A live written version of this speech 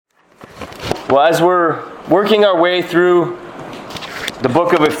Well, as we're working our way through the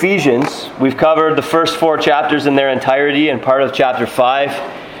book of Ephesians, we've covered the first 4 chapters in their entirety and part of chapter 5.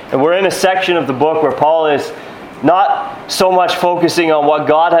 And we're in a section of the book where Paul is not so much focusing on what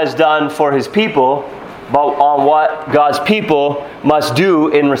God has done for his people, but on what God's people must do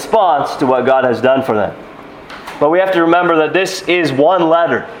in response to what God has done for them. But we have to remember that this is one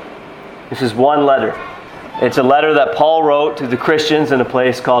letter. This is one letter. It's a letter that Paul wrote to the Christians in a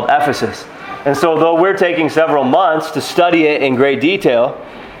place called Ephesus. And so though we're taking several months to study it in great detail,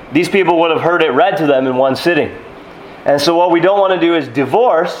 these people would have heard it read to them in one sitting. And so what we don't want to do is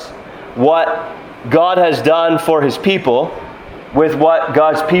divorce what God has done for his people with what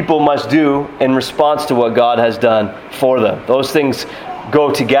God's people must do in response to what God has done for them. Those things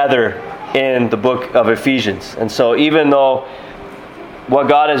go together in the book of Ephesians. And so even though what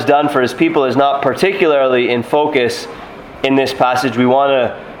God has done for his people is not particularly in focus in this passage, we want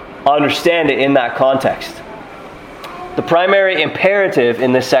to understand it in that context. The primary imperative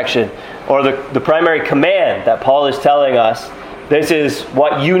in this section, or the primary command that Paul is telling us, this is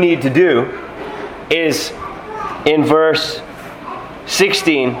what you need to do, is in verse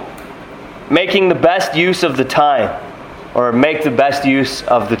 16, making the best use of the time, or make the best use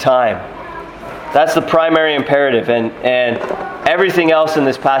of the time. That's the primary imperative, and everything else in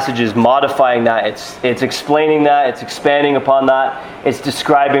this passage is modifying that. It's explaining that, it's expanding upon that, it's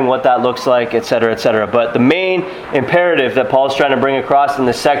describing what that looks like, etc., etc. But the main imperative that Paul's trying to bring across in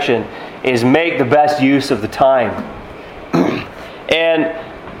this section is make the best use of the time. And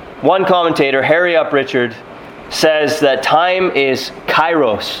one commentator, Harry Upprichard, says that time is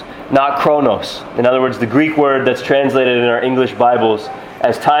kairos, not chronos. In other words, the Greek word that's translated in our English Bibles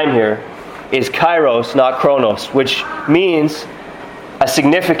as time here is kairos, not chronos, which means a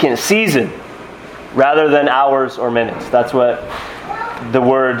significant season rather than hours or minutes. That's what the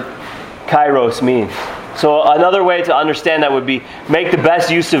word kairos means. So another way to understand that would be make the best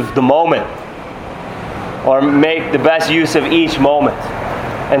use of the moment, or make the best use of each moment.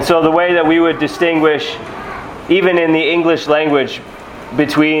 And so the way that we would distinguish, even in the English language,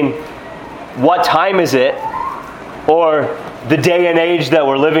 between what time is it, or the day and age that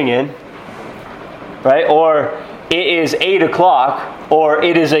we're living in, right? Or it is 8 o'clock, or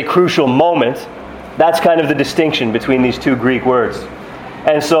it is a crucial moment. That's kind of the distinction between these two Greek words.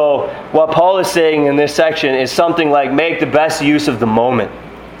 And so what Paul is saying in this section is something like make the best use of the moment.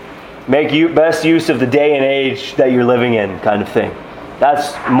 Make best use of the day and age that you're living in, kind of thing.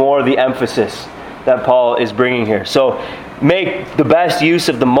 That's more the emphasis that Paul is bringing here. So make the best use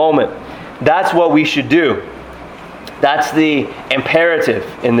of the moment. That's what we should do. That's the imperative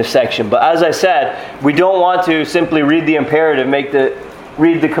in this section. But as I said, we don't want to simply read the imperative,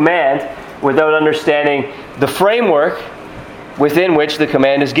 read the command without understanding the framework within which the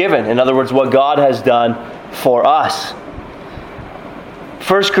command is given. In other words, what God has done for us.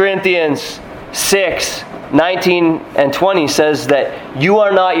 1 Corinthians 6:19 and 20 says that you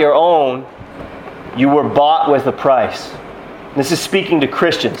are not your own, you were bought with a price. This is speaking to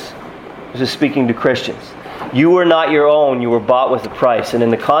Christians. You were not your own, you were bought with a price. And in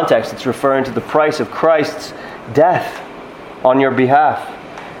the context, it's referring to the price of Christ's death on your behalf.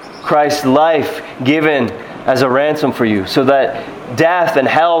 Christ's life given as a ransom for you, so that death and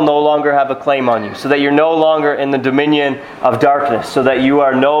hell no longer have a claim on you, so that you're no longer in the dominion of darkness, so that you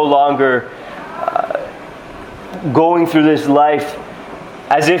are no longer going through this life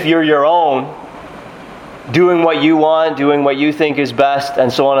as if you're your own, doing what you want, doing what you think is best,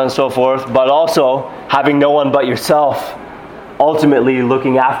 and so on and so forth, but also having no one but yourself ultimately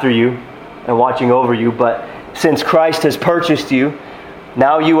looking after you and watching over you. But since Christ has purchased you,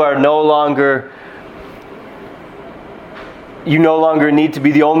 now you no longer need to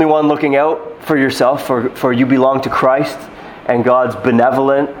be the only one looking out for yourself, for you belong to Christ, and God's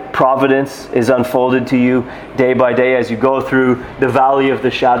benevolent providence is unfolded to you day by day as you go through the valley of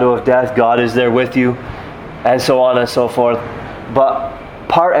the shadow of death. God is there with you, and so on and so forth. But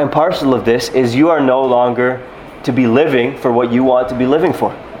part and parcel of this is you are no longer to be living for what you want to be living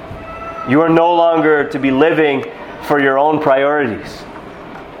for. You are no longer to be living for your own priorities,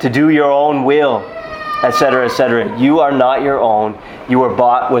 to do your own will, etc., etc. You are not your own. You were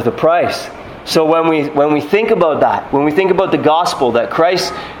bought with a price. So when we think about that, when we think about the gospel that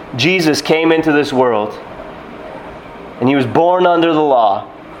Christ Jesus came into this world, and he was born under the law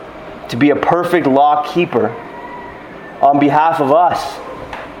to be a perfect law keeper on behalf of us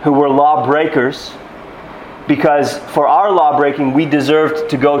who were lawbreakers, because for our lawbreaking we deserved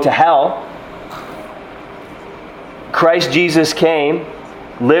to go to hell. Christ Jesus came,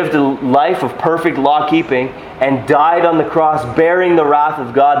 lived a life of perfect law keeping, and died on the cross bearing the wrath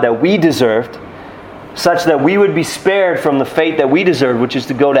of God that we deserved, such that we would be spared from the fate that we deserved, which is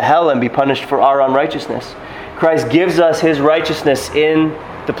to go to hell and be punished for our unrighteousness. Christ gives us his righteousness in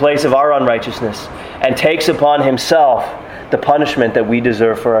the place of our unrighteousness and takes upon himself the punishment that we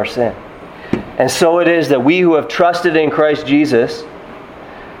deserve for our sin. And so it is that we who have trusted in Christ Jesus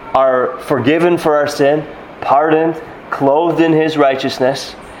are forgiven for our sin, pardoned, clothed in his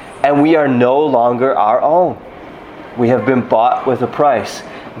righteousness, and we are no longer our own. We have been bought with a price.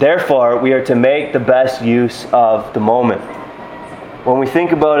 Therefore, we are to make the best use of the moment. When we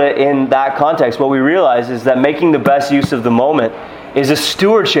think about it in that context, what we realize is that making the best use of the moment is a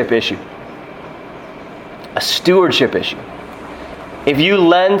stewardship issue. A stewardship issue. If you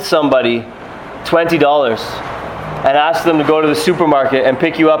lend somebody $20 and ask them to go to the supermarket and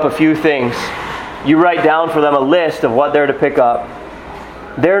pick you up a few things, you write down for them a list of what they're to pick up.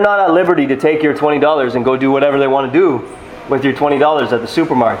 They're not at liberty to take your $20 and go do whatever they want to do with your $20 at the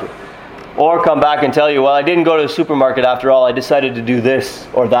supermarket. Or come back and tell you, well, I didn't go to the supermarket after all, I decided to do this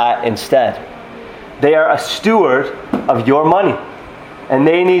or that instead. They are a steward of your money. And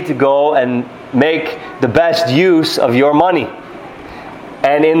they need to go and make the best use of your money.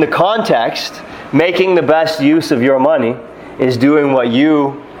 And in the context, making the best use of your money is doing what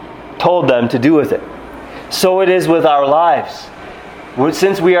you told them to do with it. So it is with our lives.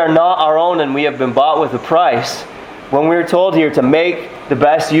 Since we are not our own and we have been bought with a price, when we're told here to make the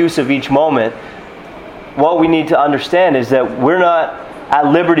best use of each moment, what we need to understand is that we're not at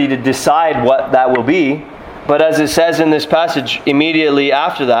liberty to decide what that will be, but as it says in this passage immediately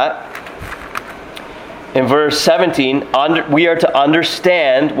after that, in verse 17, we are to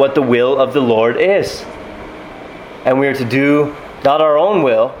understand what the will of the Lord is. And we are to do not our own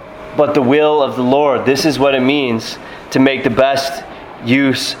will, but the will of the Lord. This is what it means to make the best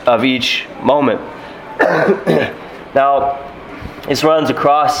use of each moment. Now, this runs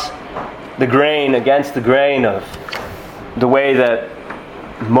across the grain, against the grain of the way that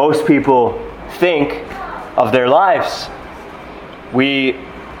most people think of their lives. We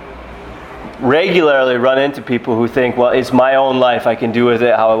regularly run into people who think, well, it's my own life, I can do with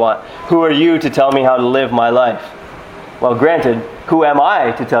it how I want. Who are you to tell me how to live my life? Well, granted, who am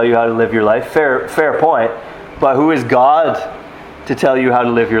I to tell you how to live your life? Fair point. But who is God to tell you how to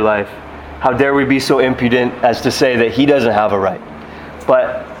live your life? How dare we be so impudent as to say that he doesn't have a right?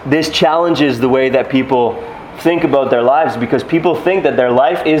 But this challenges the way that people think about their lives, because people think that their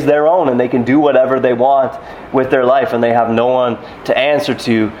life is their own and they can do whatever they want with their life and they have no one to answer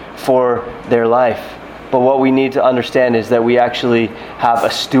to for their life. But what we need to understand is that we actually have a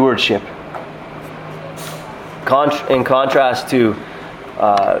stewardship. In contrast to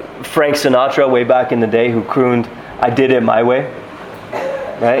Frank Sinatra way back in the day, who crooned, "I did it my way."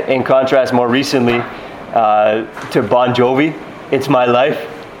 Right? In contrast, more recently, to Bon Jovi, "It's my life."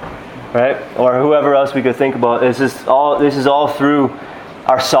 Right? Or whoever else we could think about. This is all through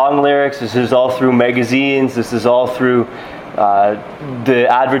our song lyrics. This is all through magazines. This is all through the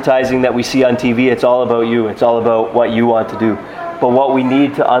advertising that we see on TV. It's all about you. It's all about what you want to do. But what we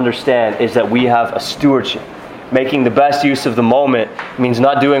need to understand is that we have a stewardship. Making the best use of the moment means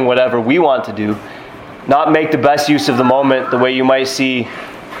not doing whatever we want to do. Not make the best use of the moment the way you might see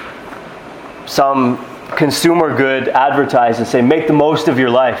some consumer good advertised and say, make the most of your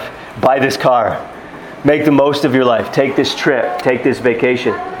life. Buy this car. Make the most of your life. Take this trip. Take this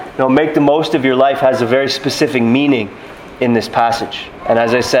vacation. No, make the most of your life has a very specific meaning in this passage. And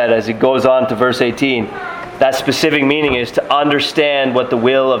as I said, as it goes on to verse 18, that specific meaning is to understand what the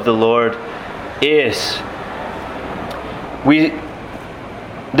will of the Lord is.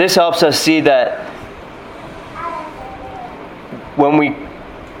 This helps us see that when we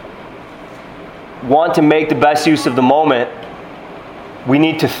want to make the best use of the moment, we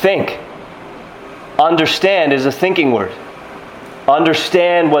need to think. Understand is a thinking word.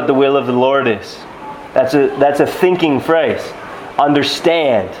 Understand what the will of the Lord is. That's a thinking phrase.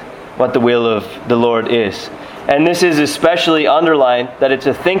 Understand what the will of the Lord is. And this is especially underlined that it's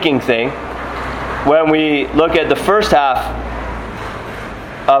a thinking thing when we look at the first half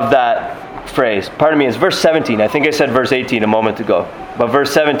of that phrase. Pardon me, it's verse 17. I think I said verse 18 a moment ago. But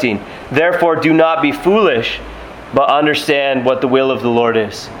verse 17. Therefore do not be foolish, but understand what the will of the Lord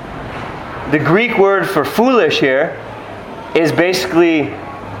is. The Greek word for foolish here is basically,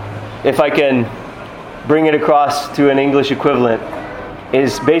 if I can bring it across to an English equivalent,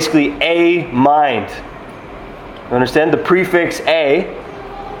 is basically a mind. You understand? The prefix a,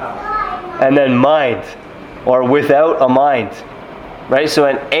 and then mind, or without a mind. Right? So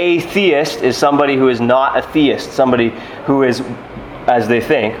an atheist is somebody who is not a theist, somebody who is as they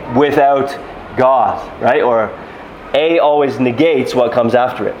think, without God, right? Or A always negates what comes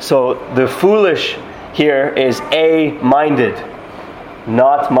after it. So the foolish here is A-minded,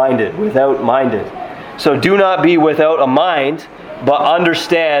 not minded, without minded. So do not be without a mind, but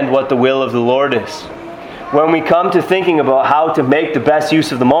understand what the will of the Lord is. When we come to thinking about how to make the best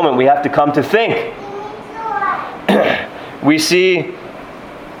use of the moment, we have to come to think. We see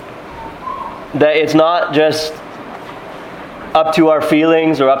that it's not just up to our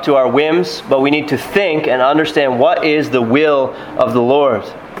feelings or up to our whims, but we need to think and understand what is the will of the Lord.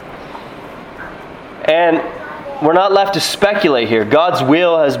 And we're not left to speculate here. God's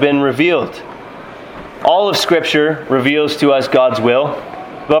will has been revealed. All of Scripture reveals to us God's will,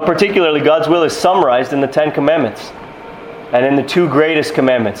 but particularly God's will is summarized in the Ten Commandments and in the two greatest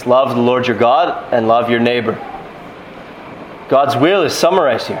commandments, love the Lord your God and love your neighbor. God's will is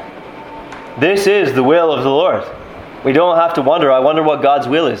summarized here. This is the will of the Lord. We don't have to wonder, I wonder what God's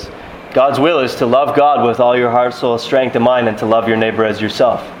will is. God's will is to love God with all your heart, soul, strength, and mind, and to love your neighbor as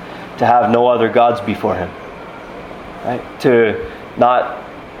yourself. To have no other gods before Him. Right? To not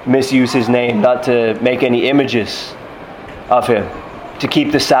misuse His name, not to make any images of Him. To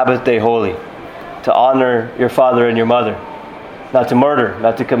keep the Sabbath day holy. To honor your father and your mother. Not to murder,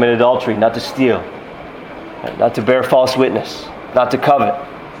 not to commit adultery, not to steal. Not to bear false witness. Not to covet.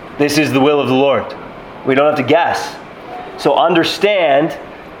 This is the will of the Lord. We don't have to guess. So understand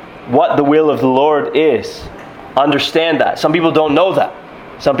what the will of the Lord is. Understand that. Some people don't know that.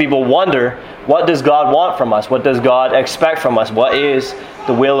 Some people wonder, what does God want from us? What does God expect from us? What is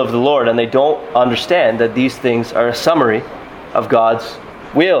the will of the Lord? And they don't understand that these things are a summary of God's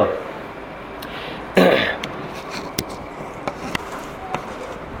will.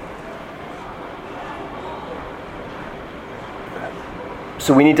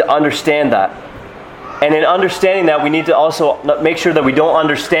 So we need to understand that. And in understanding that, we need to also make sure that we don't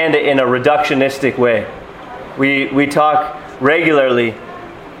understand it in a reductionistic way. We talk regularly,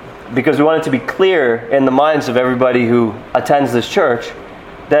 because we want it to be clear in the minds of everybody who attends this church,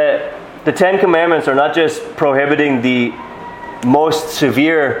 that the Ten Commandments are not just prohibiting the most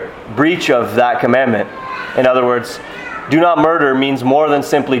severe breach of that commandment. In other words, do not murder means more than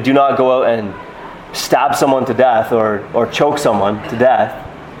simply do not go out and stab someone to death or choke someone to death.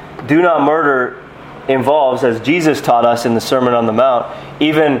 Do not murder involves, as Jesus taught us in the Sermon on the Mount,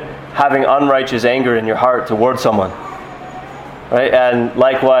 even having unrighteous anger in your heart towards someone. Right? And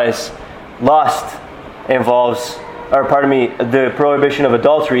likewise, lust involves, the prohibition of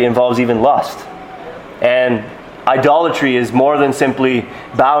adultery involves even lust. And idolatry is more than simply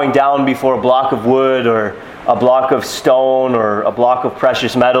bowing down before a block of wood or a block of stone or a block of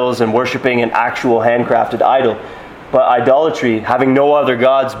precious metals and worshiping an actual handcrafted idol. But idolatry, having no other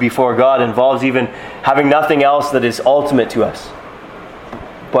gods before God, involves even having nothing else that is ultimate to us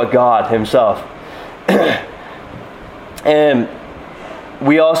but God Himself. And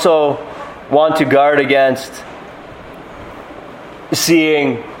we also want to guard against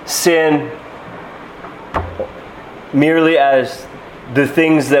seeing sin merely as the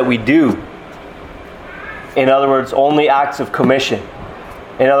things that we do. In other words, only acts of commission.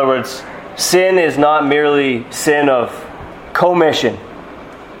 In other words, sin is not merely sin of commission.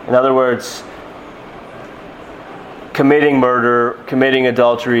 In other words, committing murder, committing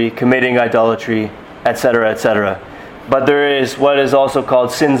adultery, committing idolatry, etc., etc. But there is what is also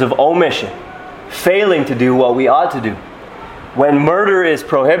called sins of omission, failing to do what we ought to do. When murder is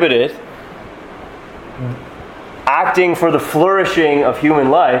prohibited, acting for the flourishing of human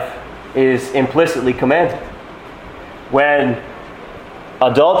life is implicitly commanded. When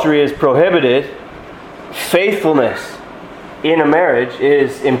adultery is prohibited, faithfulness in a marriage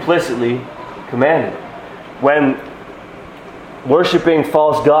is implicitly commanded. When worshiping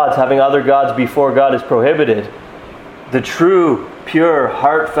false gods, having other gods before God is prohibited, the true, pure,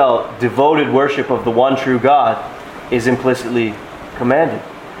 heartfelt, devoted worship of the one true God is implicitly commanded.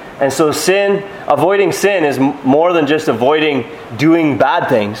 And so avoiding sin is more than just avoiding doing bad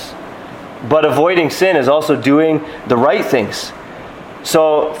things, but avoiding sin is also doing the right things.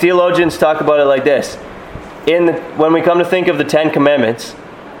 So theologians talk about it like this. When we come to think of the Ten Commandments,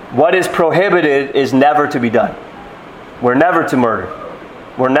 what is prohibited is never to be done. We're never to murder.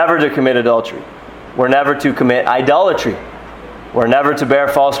 We're never to commit adultery. We're never to commit idolatry. We're never to bear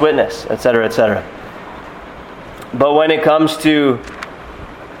false witness, etc., etc. But when it comes to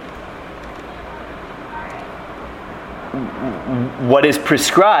what is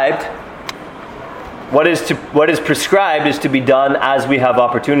prescribed, what is prescribed is to be done as we have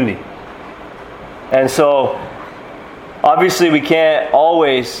opportunity. And so, obviously we can't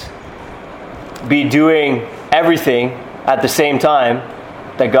always be doing everything at the same time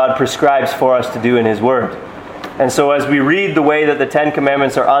that God prescribes for us to do in His Word. And so as we read the way that the Ten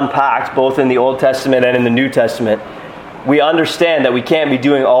Commandments are unpacked, both in the Old Testament and in the New Testament, we understand that we can't be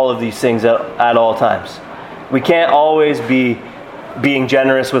doing all of these things at all times. We can't always be being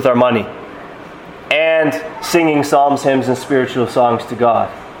generous with our money and singing psalms, hymns, and spiritual songs to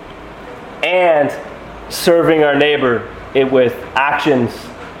God, and serving our neighbor with actions,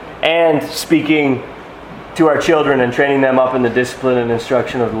 and speaking to our children and training them up in the discipline and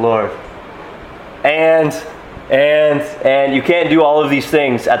instruction of the Lord. And you can't do all of these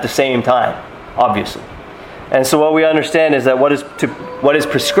things at the same time, obviously. And so what we understand is that what is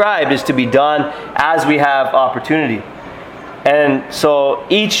prescribed is to be done as we have opportunity. And so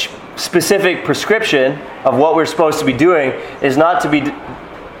each specific prescription of what we're supposed to be doing is not to be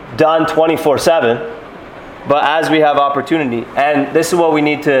done 24/7, but as we have opportunity. And this is what we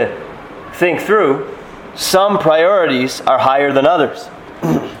need to think through. Some priorities are higher than others.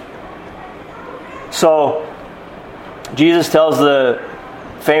 So Jesus tells the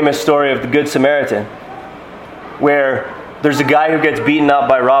famous story of the Good Samaritan, where there's a guy who gets beaten up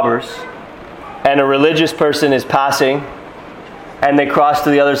by robbers, and a religious person is passing, and they cross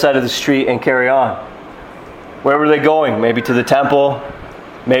to the other side of the street and carry on. Where were they going? Maybe to the temple,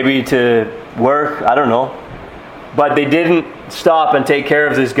 maybe to work, I don't know. But they didn't stop and take care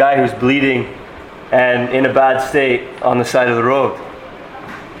of this guy who's bleeding and in a bad state on the side of the road.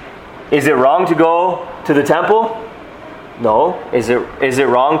 Is it wrong to go to the temple? No. Is it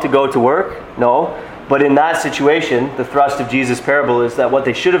wrong to go to work? No. But in that situation, the thrust of Jesus' parable is that what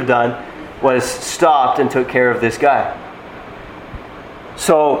they should have done was stopped and took care of this guy.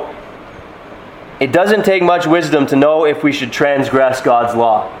 So, it doesn't take much wisdom to know if we should transgress God's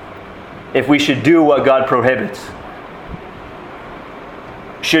law, if we should do what God prohibits.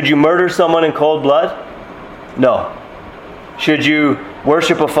 Should you murder someone in cold blood? No. Should you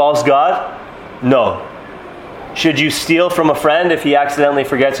worship a false god? No. Should you steal from a friend if he accidentally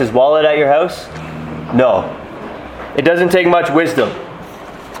forgets his wallet at your house? No. It doesn't take much wisdom.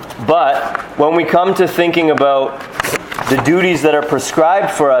 But when we come to thinking about the duties that are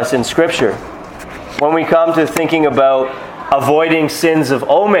prescribed for us in Scripture, when we come to thinking about avoiding sins of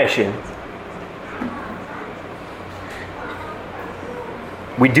omission,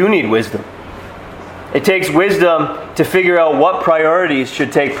 we do need wisdom. It takes wisdom to figure out what priorities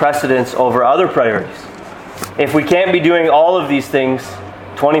should take precedence over other priorities. If we can't be doing all of these things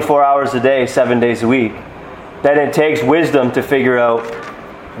 24 hours a day, 7 days a week, then it takes wisdom to figure out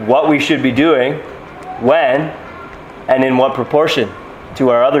what we should be doing, when, and in what proportion to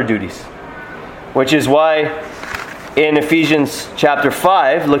our other duties. Which is why in Ephesians chapter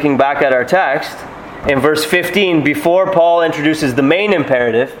 5, looking back at our text, in verse 15, before Paul introduces the main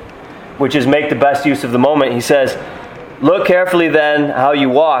imperative, which is make the best use of the moment, he says, "Look carefully then how you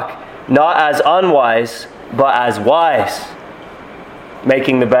walk, not as unwise, but as wise,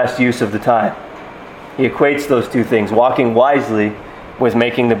 making the best use of the time." He equates those two things, walking wisely with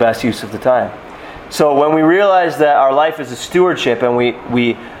making the best use of the time. So when we realize that our life is a stewardship and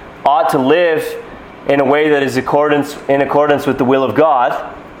we ought to live in a way that is in accordance with the will of God,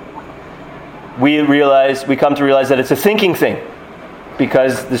 we come to realize that it's a thinking thing.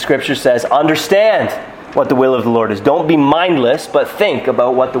 Because the Scripture says, understand what the will of the Lord is. Don't be mindless, but think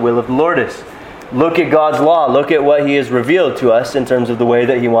about what the will of the Lord is. Look at God's law. Look at what He has revealed to us in terms of the way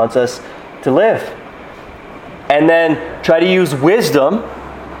that He wants us to live. And then try to use wisdom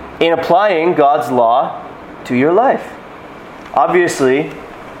in applying God's law to your life. Obviously,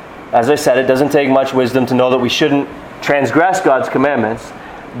 as I said, it doesn't take much wisdom to know that we shouldn't transgress God's commandments,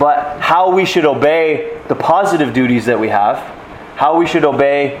 but how we should obey the positive duties that we have, how we should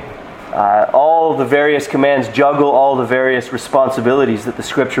obey all the various commands, juggle all the various responsibilities that the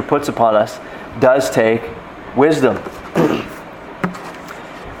Scripture puts upon us, does take wisdom.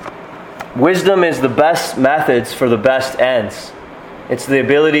 Wisdom is the best methods for the best ends. It's the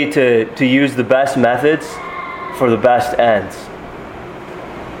ability to use the best methods for the best ends.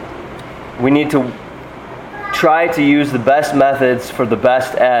 We need to try to use the best methods for the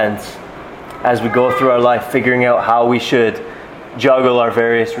best ends as we go through our life, figuring out how we should juggle our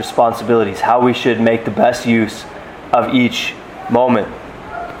various responsibilities, how we should make the best use of each moment.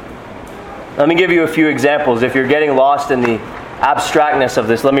 Let me give you a few examples. If you're getting lost in the abstractness of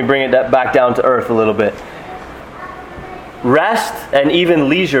this, let me bring it back down to earth a little bit. Rest and even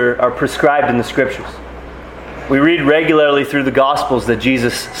leisure are prescribed in the Scriptures. We read regularly through the Gospels that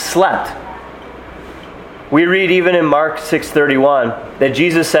Jesus slept. We read even in Mark 6:31 that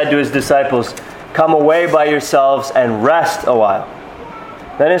Jesus said to His disciples, "Come away by yourselves and rest a while."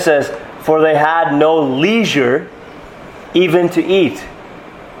 Then it says, "For they had no leisure even to eat.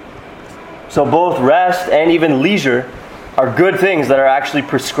 So both rest and even leisure are good things that are actually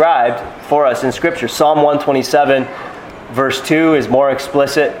prescribed for us in Scripture. Psalm 127 verse 2 is more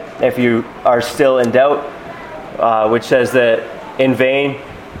explicit if you are still in doubt, which says that in vain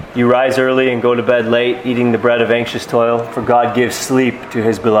you rise early and go to bed late, eating the bread of anxious toil, for God gives sleep to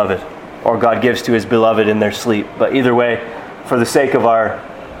His beloved, or God gives to His beloved in their sleep. But either way, for the sake of our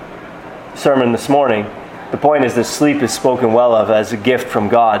sermon this morning, the point is that sleep is spoken well of as a gift from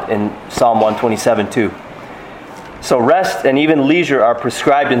God in Psalm 127 too. So rest and even leisure are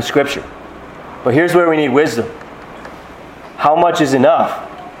prescribed in Scripture. But here's where we need wisdom. How much is enough?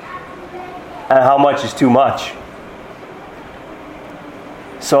 And how much is too much?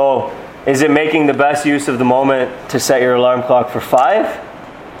 So, is it making the best use of the moment to set your alarm clock for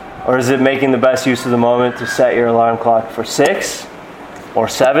 5? Or is it making the best use of the moment to set your alarm clock for 6 or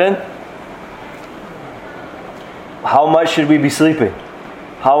 7? How much should we be sleeping?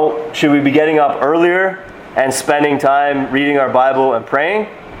 How should we be getting up earlier and spending time reading our Bible and praying?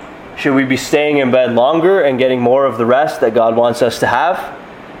 Should we be staying in bed longer and getting more of the rest that God wants us to have?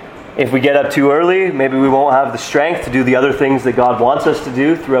 If we get up too early, maybe we won't have the strength to do the other things that God wants us to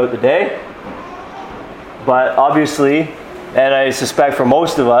do throughout the day. But obviously, and I suspect for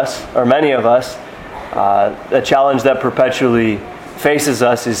most of us, or many of us, a challenge that perpetually faces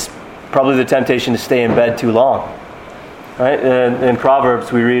us is probably the temptation to stay in bed too long. Right? In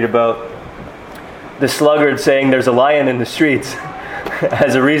Proverbs, we read about the sluggard saying there's a lion in the streets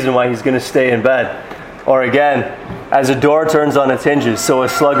as a reason why he's going to stay in bed. Or again, as a door turns on its hinges, so a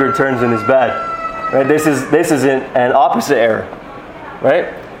sluggard turns in his bed. Right? This is an opposite error.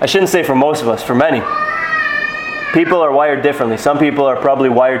 Right? I shouldn't say for most of us, for many. People are wired differently. Some people are probably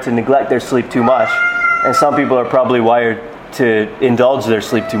wired to neglect their sleep too much, and some people are probably wired to indulge their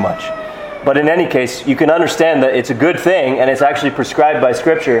sleep too much. But in any case, you can understand that it's a good thing and it's actually prescribed by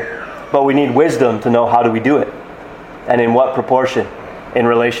Scripture, but we need wisdom to know how do we do it and in what proportion in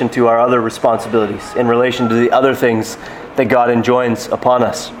relation to our other responsibilities, in relation to the other things that God enjoins upon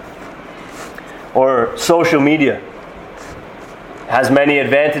us. Or social media has many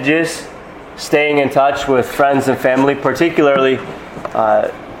advantages. Staying in touch with friends and family, particularly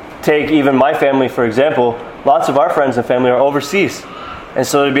take even my family for example. Lots of our friends and family are overseas. And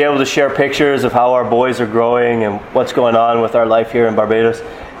so to be able to share pictures of how our boys are growing and what's going on with our life here in Barbados,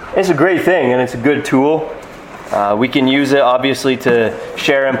 it's a great thing and it's a good tool. We can use it obviously to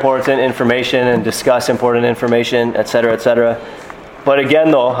share important information and discuss important information, etc., etc. But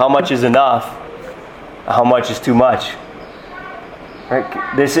again though, how much is enough? How much is too much?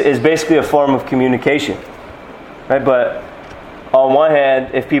 Right? This is basically a form of communication. Right? But on one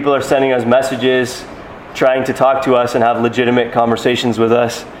hand, if people are sending us messages, trying to talk to us and have legitimate conversations with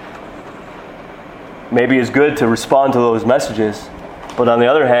us, maybe it's good to respond to those messages. But on the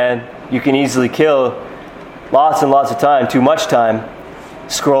other hand, you can easily kill lots and lots of time, too much time,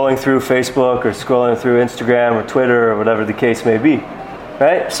 scrolling through Facebook or scrolling through Instagram or Twitter or whatever the case may be.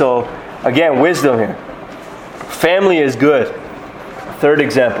 Right? So again, wisdom here. Family is good. Third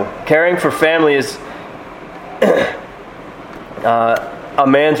example. Caring for family is a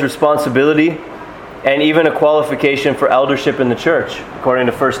man's responsibility and even a qualification for eldership in the church, according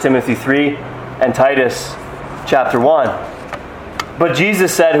to 1 Timothy 3 and Titus chapter 1. But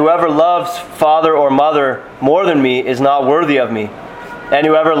Jesus said, "Whoever loves father or mother more than me is not worthy of me, and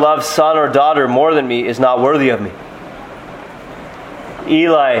whoever loves son or daughter more than me is not worthy of me."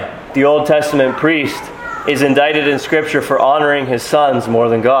 Eli, the Old Testament priest, is indicted in Scripture for honoring his sons more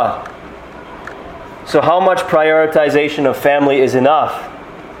than God. So how much prioritization of family is enough?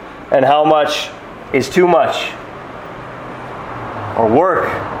 And how much is too much? Or work.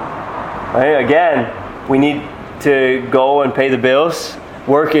 Right? Again, we need to go and pay the bills.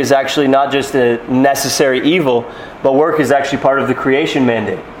 Work is actually not just a necessary evil, but work is actually part of the creation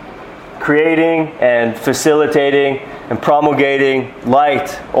mandate. Creating and facilitating and promulgating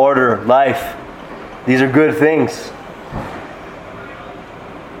light, order, life. These are good things.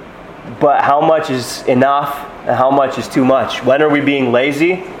 But how much is enough and how much is too much? When are we being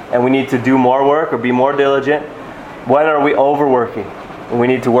lazy and we need to do more work or be more diligent? When are we overworking and we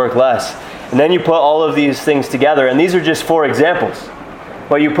need to work less? And then you put all of these things together, and these are just 4 examples.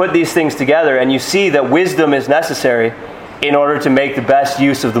 But you put these things together and you see that wisdom is necessary in order to make the best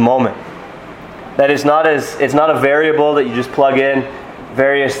use of the moment. That it's not a variable that you just plug in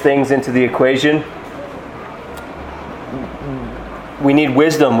various things into the equation. We need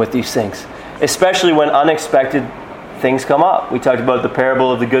wisdom with these things, especially when unexpected things come up. We talked about the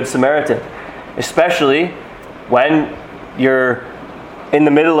parable of the Good Samaritan, especially when you're in the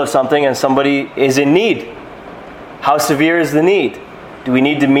middle of something and somebody is in need. How severe is the need? Do we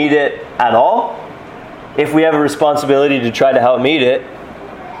need to meet it at all? If we have a responsibility to try to help meet it,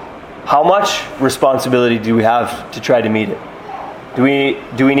 how much responsibility do we have to try to meet it? Do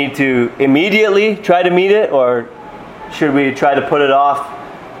we need to immediately try to meet it, or should we try to put it off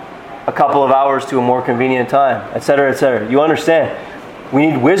a couple of hours to a more convenient time, etc., etc.? You understand? We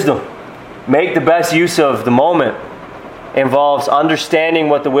need wisdom. Make the best use of the moment involves understanding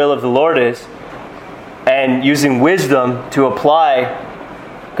what the will of the Lord is and using wisdom to apply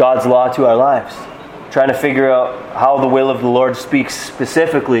God's law to our lives. Trying to figure out how the will of the Lord speaks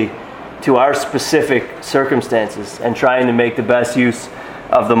specifically to our specific circumstances and trying to make the best use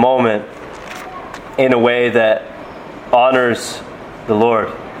of the moment in a way that honors the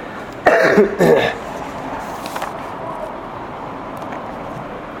Lord.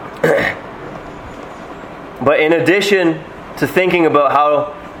 But in addition to thinking about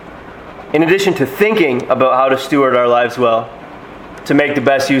how to steward our lives well, to make the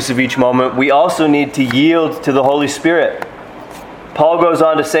best use of each moment, we also need to yield to the Holy Spirit. Paul goes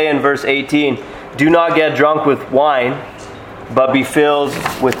on to say in verse 18, "Do not get drunk with wine, but be filled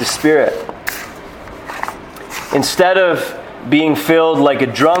with the Spirit." Instead of being filled like a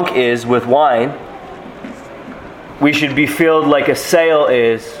drunk is with wine, we should be filled like a sail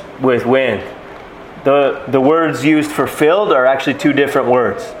is with wind. The words used for filled are actually two different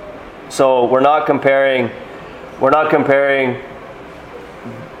words. So we're not comparing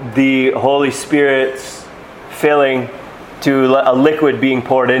the Holy Spirit's filling to a liquid being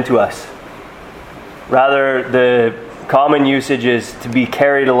poured into us. Rather, the common usage is to be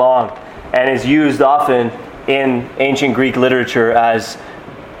carried along, and is used often in ancient Greek literature as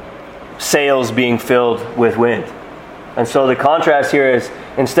sails being filled with wind. And so the contrast here is,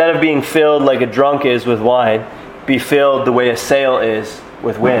 instead of being filled like a drunk is with wine, be filled the way a sail is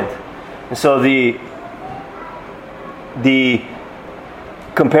with wind. And so the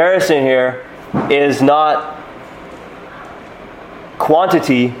comparison here is not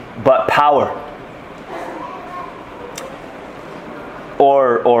quantity, but power.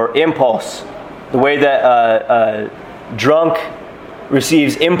 Or impulse. The way that a drunk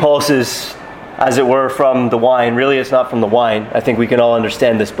receives impulses, as it were, from the wine. Really, it's not from the wine. I think we can all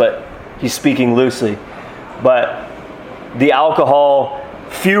understand this, but he's speaking loosely. But the alcohol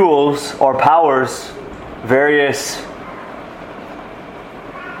fuels or powers various,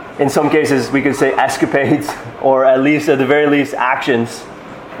 in some cases we could say escapades, or at the very least actions,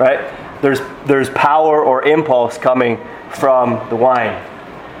 right? There's power or impulse coming from the wine.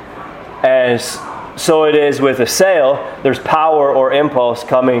 And so it is with a sail, there's power or impulse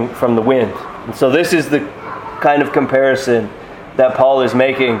coming from the wind. And so this is the kind of comparison that Paul is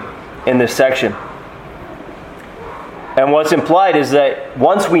making in this section. And what's implied is that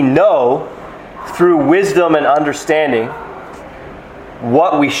once we know through wisdom and understanding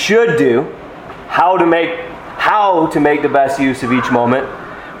what we should do, how to make the best use of each moment,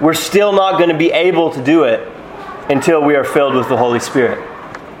 we're still not going to be able to do it until we are filled with the Holy Spirit.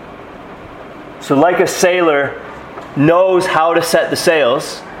 So like a sailor knows how to set the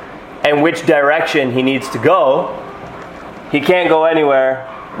sails and which direction he needs to go, he can't go anywhere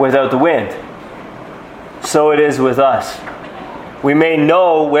without the wind. So it is with us. We may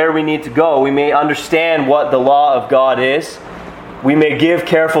know where we need to go. We may understand what the law of God is. We may give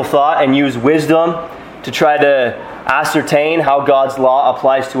careful thought and use wisdom to try to ascertain how God's law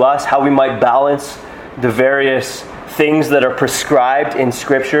applies to us, how we might balance the various things that are prescribed in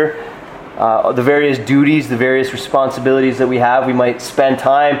Scripture, the various duties, the various responsibilities that we have. We might spend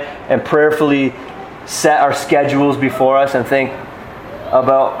time and prayerfully set our schedules before us and think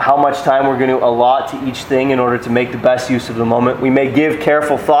about how much time we're going to allot to each thing in order to make the best use of the moment. We may give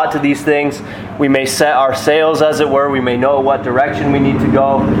careful thought to these things. We may set our sails, as it were. We may know what direction we need to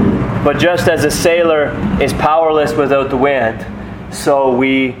go. But just as a sailor is powerless without the wind, so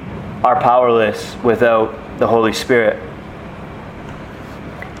we are powerless without the Holy Spirit.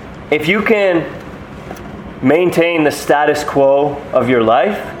 If you can maintain the status quo of your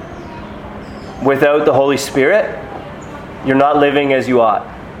life without the Holy Spirit, you're not living as you ought.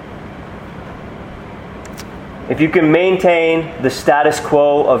 If you can maintain the status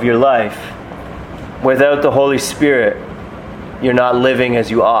quo of your life without the Holy Spirit, you're not living as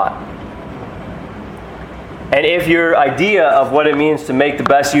you ought. And if your idea of what it means to make the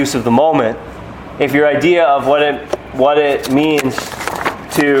best use of the moment, if your idea of what it means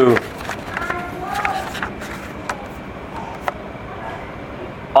to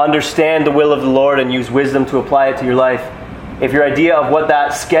understand the will of the Lord and use wisdom to apply it to your life, if your idea of what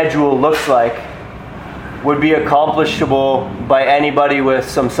that schedule looks like would be accomplishable by anybody with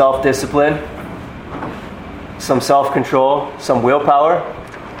some self-discipline, some self-control, some willpower,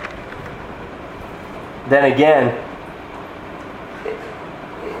 then again,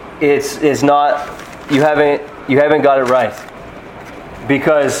 it's not, you haven't got it right.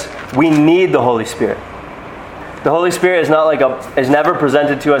 Because we need the Holy Spirit. The Holy Spirit is never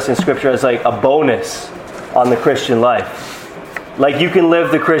presented to us in Scripture as like a bonus on the Christian life. Like you can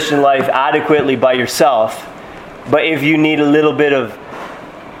live the Christian life adequately by yourself, but if you want a little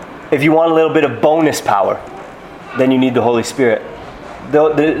bit of bonus power, then you need the Holy Spirit.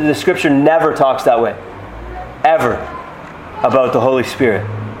 The Scripture never talks that way, ever, about the Holy Spirit.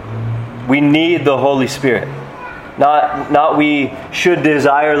 We need the Holy Spirit. Not we should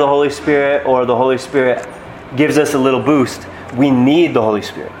desire the Holy Spirit or the Holy Spirit gives us a little boost. We need the Holy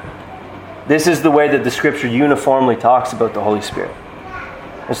Spirit. This is the way that the Scripture uniformly talks about the Holy Spirit.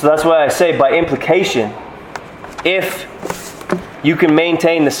 And so that's why I say, by implication, if you can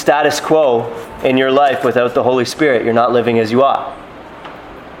maintain the status quo in your life without the Holy Spirit, you're not living as you ought.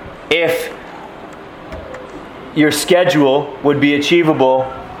 If your schedule would be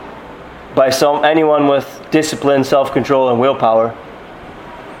achievable by anyone with discipline, self-control, and willpower,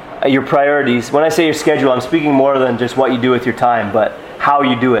 your priorities. When I say your schedule, I'm speaking more than just what you do with your time, but how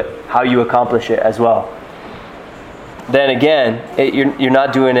you do it, how you accomplish it as well. Then again, you're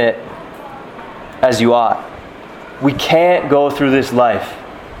not doing it as you ought. We can't go through this life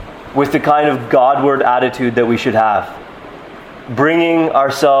with the kind of Godward attitude that we should have, bringing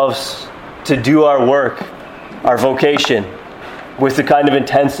ourselves to do our work, our vocation, with the kind of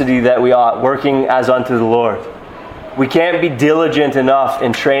intensity that we ought, working as unto the Lord. We can't be diligent enough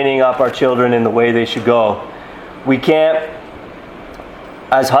in training up our children in the way they should go. We can't,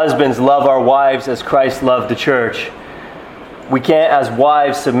 as husbands, love our wives as Christ loved the church. We can't, as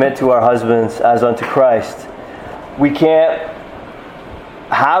wives, submit to our husbands as unto Christ. We can't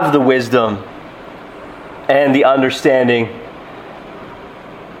have the wisdom and the understanding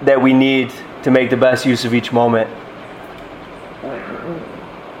that we need to make the best use of each moment.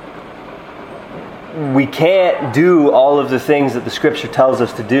 We can't do all of the things that the Scripture tells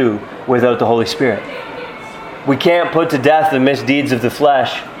us to do without the Holy Spirit. We can't put to death the misdeeds of the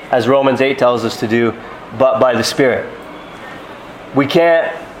flesh, as Romans 8 tells us to do, but by the Spirit. We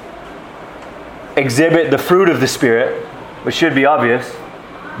can't exhibit the fruit of the Spirit, which should be obvious,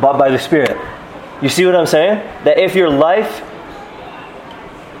 but by the Spirit. You see what I'm saying? That if your life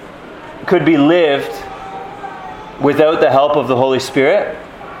could be lived without the help of the Holy Spirit,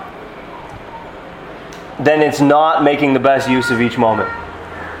 then it's not making the best use of each moment.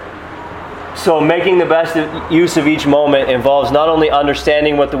 So making the best use of each moment involves not only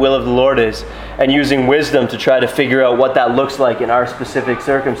understanding what the will of the Lord is and using wisdom to try to figure out what that looks like in our specific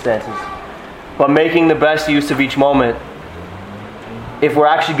circumstances, but making the best use of each moment, if we're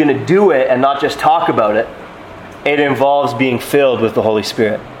actually going to do it and not just talk about it, it involves being filled with the Holy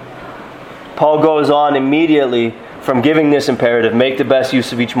Spirit. Paul goes on immediately from giving this imperative, make the best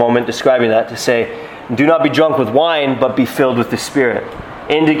use of each moment, describing that, to say, do not be drunk with wine, but be filled with the Spirit,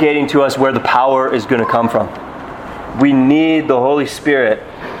 indicating to us where the power is going to come from. We need the Holy Spirit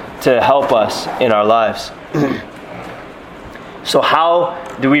to help us in our lives. So how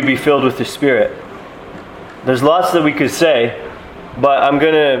do we be filled with the Spirit? There's lots that we could say, but I'm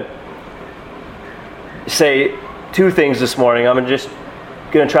going to say two things this morning. I'm just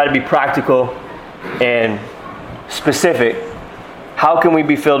going to try to be practical and specific. How can we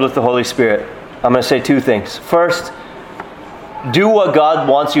be filled with the Holy Spirit? I'm going to say two things. First, do what God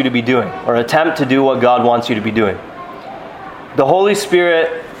wants you to be doing, or attempt to do what God wants you to be doing. The Holy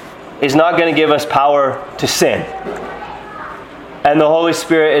Spirit is not going to give us power to sin. And the Holy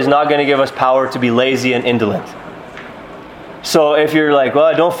Spirit is not going to give us power to be lazy and indolent. So if you're like, well,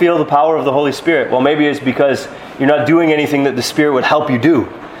 I don't feel the power of the Holy Spirit, well, maybe it's because you're not doing anything that the Spirit would help you do.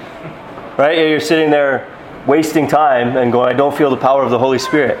 Right? You're sitting there wasting time and going, I don't feel the power of the Holy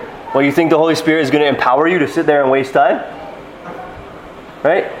Spirit. Well, you think the Holy Spirit is going to empower you to sit there and waste time?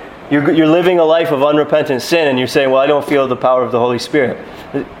 Right? You're living a life of unrepentant sin and you're saying, well, I don't feel the power of the Holy Spirit.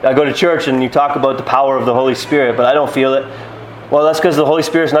 I go to church and you talk about the power of the Holy Spirit, but I don't feel it. Well, that's because the Holy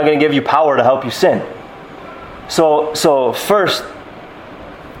Spirit's not going to give you power to help you sin. So first,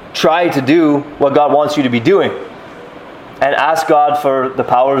 try to do what God wants you to be doing. And ask God for the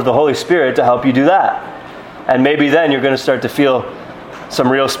power of the Holy Spirit to help you do that. And maybe then you're going to start to feel some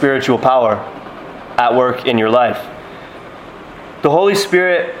real spiritual power at work in your life. The Holy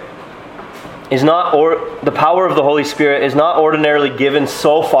Spirit is not, or the power of the Holy Spirit is not ordinarily given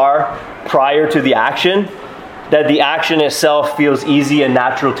so far prior to the action that the action itself feels easy and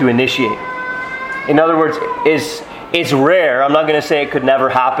natural to initiate. In other words, it's rare. I'm not going to say it could never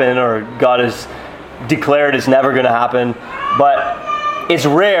happen or God is declared it's never going to happen, but it's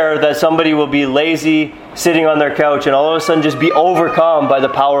rare that somebody will be lazy, sitting on their couch, and all of a sudden just be overcome by the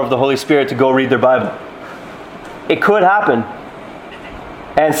power of the Holy Spirit to go read their Bible. It could happen.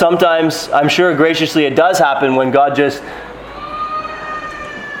 And sometimes, I'm sure graciously it does happen when God just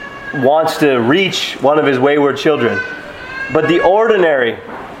wants to reach one of his wayward children. But the ordinary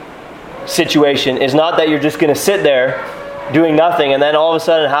situation is not that you're just going to sit there doing nothing and then all of a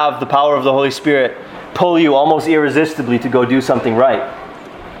sudden have the power of the Holy Spirit pull you almost irresistibly to go do something right.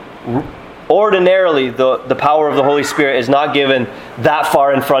 Ordinarily, the power of the Holy Spirit is not given that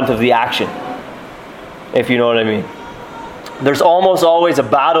far in front of the action, if you know what I mean. There's almost always a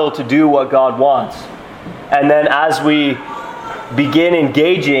battle to do what God wants. And then as we begin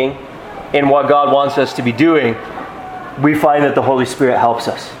engaging in what God wants us to be doing, we find that the Holy Spirit helps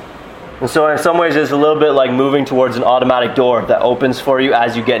us. And so in some ways it's a little bit like moving towards an automatic door that opens for you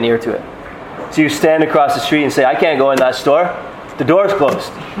as you get near to it. So you stand across the street and say, I can't go in that store. The door's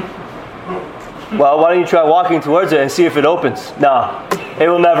closed. Well, why don't you try walking towards it and see if it opens? No, it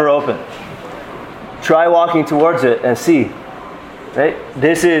will never open. Try walking towards it and see. Right?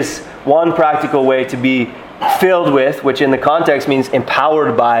 This is one practical way to be filled with, which in the context means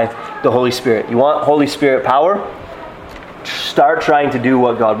empowered by the Holy Spirit. You want Holy Spirit power? Start trying to do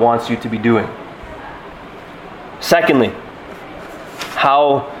what God wants you to be doing. Secondly,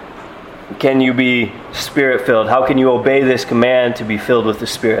 how can you be Spirit-filled? How can you obey this command to be filled with the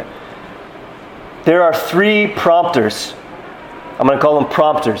Spirit? There are 3 prompters. I'm going to call them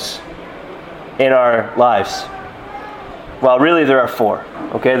prompters in our lives. Well, really there are 4.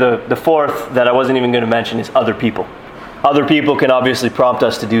 Okay, the fourth that I wasn't even going to mention is other people. Other people can obviously prompt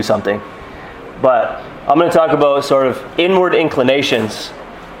us to do something. But I'm going to talk about sort of inward inclinations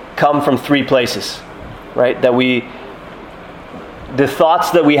come from 3 places, right? The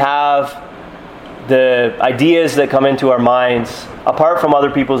thoughts that we have, the ideas that come into our minds, apart from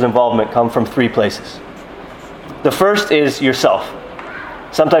other people's involvement, come from 3 places. The first is yourself.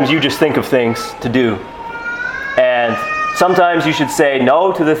 Sometimes you just think of things to do. And sometimes you should say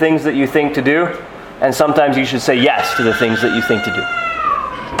no to the things that you think to do, and sometimes you should say yes to the things that you think to do.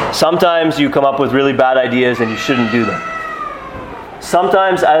 Sometimes you come up with really bad ideas and you shouldn't do them.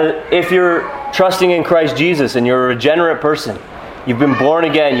 Sometimes, if you're trusting in Christ Jesus and you're a regenerate person, you've been born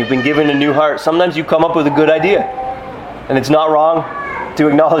again, you've been given a new heart, sometimes you come up with a good idea. And it's not wrong to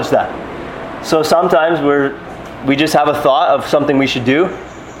acknowledge that. So sometimes we just have a thought of something we should do,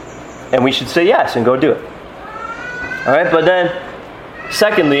 and we should say yes and go do it. All right, but then,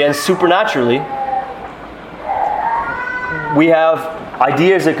 secondly, and supernaturally, we have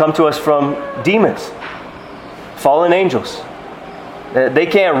ideas that come to us from demons, fallen angels. They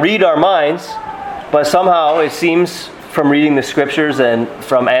can't read our minds, but somehow it seems from reading the scriptures and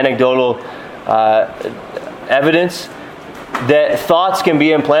from anecdotal evidence that thoughts can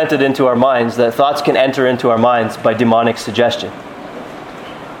be implanted into our minds, that thoughts can enter into our minds by demonic suggestion.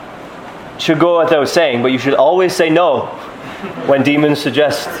 Should go without saying, but you should always say no when demons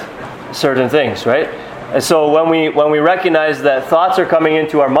suggest certain things, right? And so when we recognize that thoughts are coming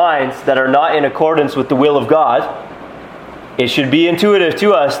into our minds that are not in accordance with the will of God, it should be intuitive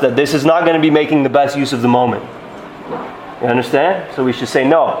to us that this is not going to be making the best use of the moment. You understand? So we should say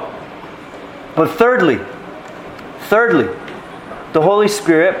no. But thirdly, the Holy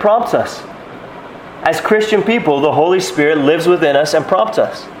Spirit prompts us. As Christian people, the Holy Spirit lives within us and prompts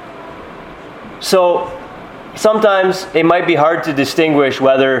us. So sometimes it might be hard to distinguish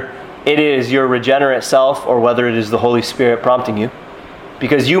whether it is your regenerate self or whether it is the Holy Spirit prompting you.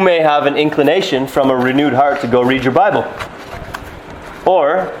 Because you may have an inclination from a renewed heart to go read your Bible.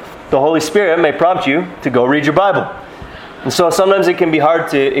 Or the Holy Spirit may prompt you to go read your Bible. And so sometimes it can be hard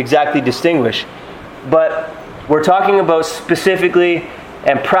to exactly distinguish. But we're talking about specifically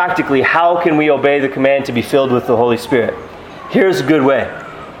and practically how can we obey the command to be filled with the Holy Spirit. Here's a good way.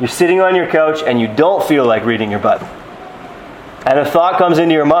 You're sitting on your couch and you don't feel like reading your Bible. And a thought comes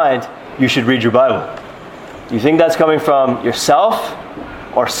into your mind, you should read your Bible. Do you think that's coming from yourself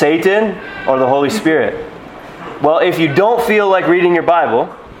or Satan or the Holy Spirit? Well, if you don't feel like reading your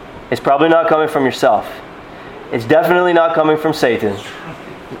Bible, it's probably not coming from yourself. It's definitely not coming from Satan,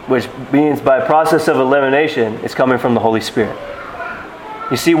 which means by process of elimination, it's coming from the Holy Spirit.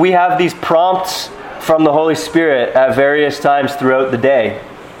 You see, we have these prompts from the Holy Spirit at various times throughout the day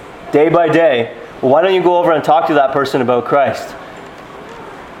by day. Well, why don't you go over and talk to that person about Christ?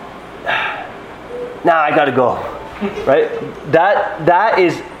 Nah, I gotta go. Right? That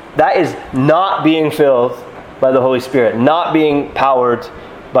is not being filled by the Holy Spirit, not being powered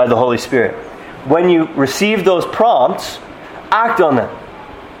by the Holy Spirit. When you receive those prompts, act on them.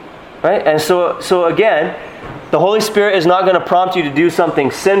 Right? And so again, the Holy Spirit is not going to prompt you to do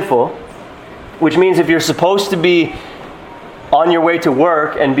something sinful, which means if you're supposed to be on your way to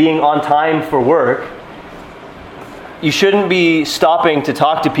work and being on time for work, you shouldn't be stopping to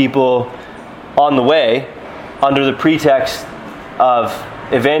talk to people on the way under the pretext of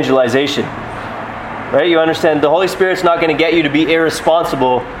evangelization. Right? You understand? The Holy Spirit's not going to get you to be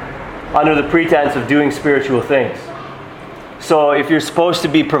irresponsible under the pretense of doing spiritual things. So if you're supposed to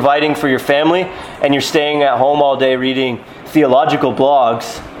be providing for your family and you're staying at home all day reading theological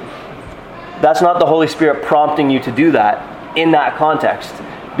blogs, that's not the Holy Spirit prompting you to do that in that context.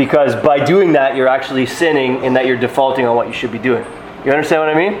 Because by doing that, you're actually sinning in that you're defaulting on what you should be doing. You understand what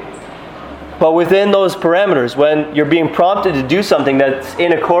I mean? But within those parameters, when you're being prompted to do something that's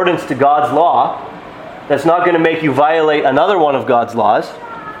in accordance to God's law, that's not going to make you violate another one of God's laws,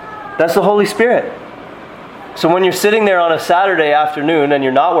 that's the Holy Spirit. So when you're sitting there on a Saturday afternoon and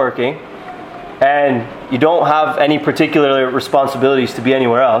you're not working, and you don't have any particular responsibilities to be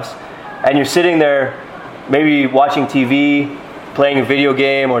anywhere else, and you're sitting there maybe watching TV, playing a video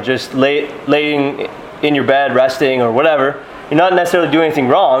game, or just laying in your bed, resting, or whatever, you're not necessarily doing anything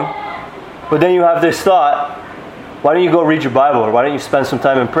wrong, but then you have this thought, why don't you go read your Bible, or why don't you spend some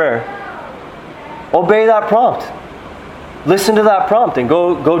time in prayer? Obey that prompt. Listen to that prompt and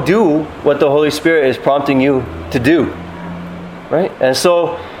go do what the Holy Spirit is prompting you to do. Right? And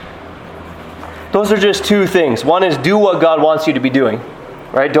so those are just two things. One is do what God wants you to be doing.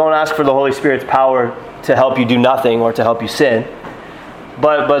 Right? Don't ask for the Holy Spirit's power to help you do nothing or to help you sin.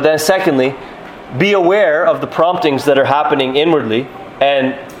 But then secondly, be aware of the promptings that are happening inwardly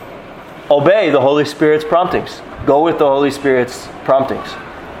and obey the Holy Spirit's promptings. Go with the Holy Spirit's promptings.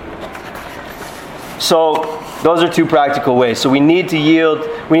 So those are two practical ways. So we need to yield.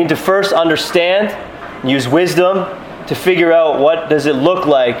 We need to first understand, use wisdom to figure out what does it look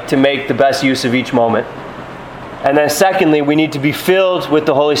like to make the best use of each moment. And then secondly, we need to be filled with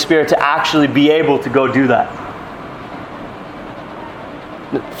the Holy Spirit to actually be able to go do that.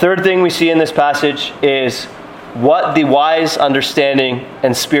 The third thing we see in this passage is what the wise, understanding,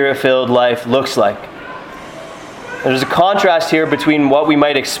 and Spirit-filled life looks like. There's a contrast here between what we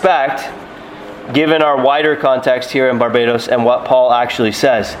might expect given our wider context here in Barbados and what Paul actually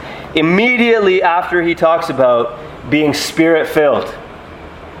says. Immediately after he talks about being Spirit-filled,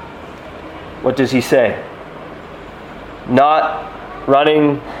 what does he say? Not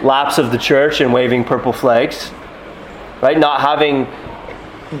running laps of the church and waving purple flags, right? Not having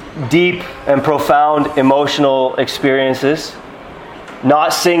deep and profound emotional experiences,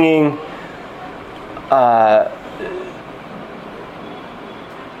 not singing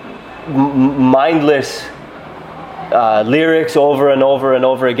mindless lyrics over and over and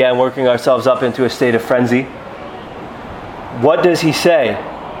over again, working ourselves up into a state of frenzy. What does he say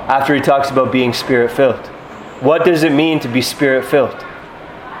after he talks about being Spirit-filled? What does it mean to be Spirit-filled?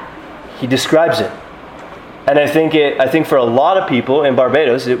 He describes it. And I think for a lot of people in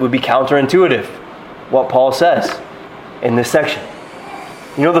Barbados, it would be counterintuitive what Paul says in this section.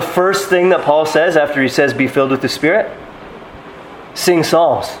 You know the first thing that Paul says after he says be filled with the Spirit? Sing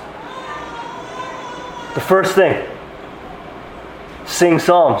psalms. The first thing. Sing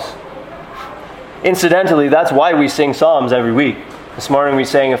psalms. Incidentally, that's why we sing psalms every week. This morning we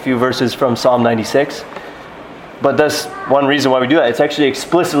sang a few verses from Psalm 96. But that's one reason why we do that. It's actually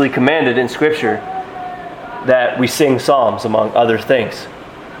explicitly commanded in Scripture that we sing psalms, among other things.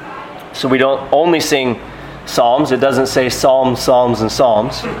 So we don't only sing psalms. It doesn't say psalms, psalms, and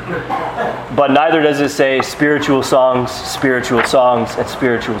psalms. But neither does it say spiritual songs, and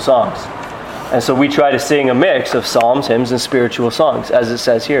spiritual songs. And so we try to sing a mix of psalms, hymns, and spiritual songs, as it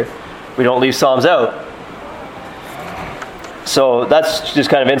says here. We don't leave psalms out. So that's just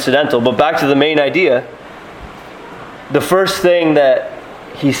kind of incidental. But back to the main idea. The first thing that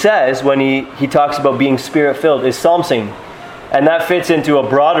he says when he talks about being Spirit-filled is psalm singing. And that fits into a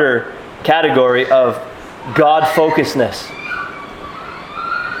broader category of God-focusedness.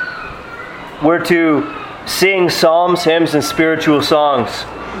 We're to sing psalms, hymns, and spiritual songs,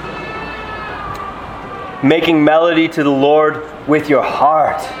 making melody to the Lord with your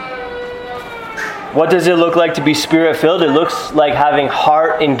heart. What does it look like to be Spirit-filled? It looks like having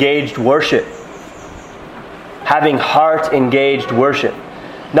heart-engaged worship. Having heart-engaged worship.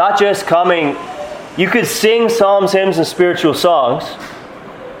 Not just coming... You could sing psalms, hymns, and spiritual songs,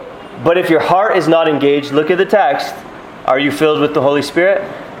 but if your heart is not engaged, look at the text. Are you filled with the Holy Spirit?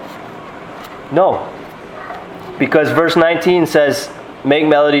 No. Because verse 19 says, make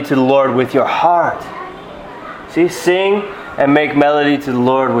melody to the Lord with your heart. See, sing and make melody to the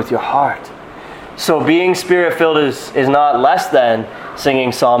Lord with your heart. So being Spirit-filled is not less than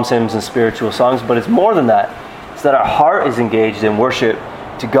singing psalms, hymns, and spiritual songs, but it's more than that. It's that our heart is engaged in worship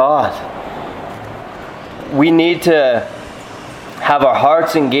to God. We need to have our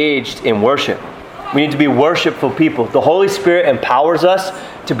hearts engaged in worship. We need to be worshipful people. The Holy Spirit empowers us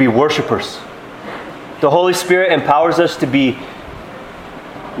to be worshipers. The Holy Spirit empowers us to be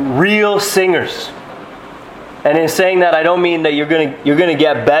real singers. And in saying that, I don't mean that you're going to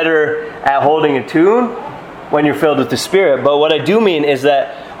get better at holding a tune when you're filled with the Spirit. But what I do mean is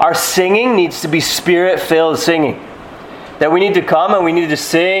that our singing needs to be Spirit-filled singing. That we need to come and we need to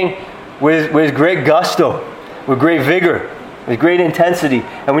sing with great gusto, with great vigor, with great intensity.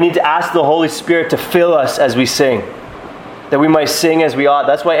 And we need to ask the Holy Spirit to fill us as we sing, that we might sing as we ought.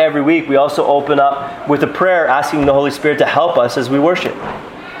 That's why every week we also open up with a prayer asking the Holy Spirit to help us as we worship.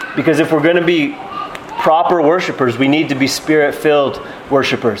 Because if we're going to be proper worshipers, we need to be Spirit-filled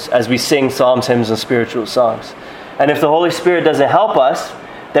worshipers as we sing psalms, hymns, and spiritual songs. And if the Holy Spirit doesn't help us,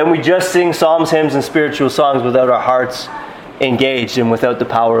 then we just sing psalms, hymns, and spiritual songs without our hearts engaged and without the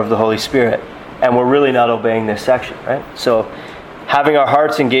power of the Holy Spirit. And we're really not obeying this section, right? So, having our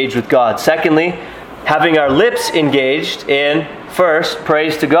hearts engaged with God. Secondly, having our lips engaged in, first,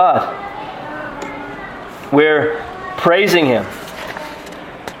 praise to God. We're praising Him.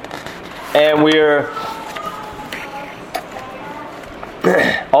 And we're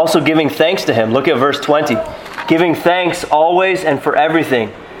also giving thanks to Him. Look at verse 20. Giving thanks always and for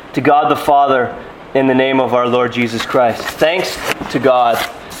everything to God the Father in the name of our Lord Jesus Christ. Thanks to God.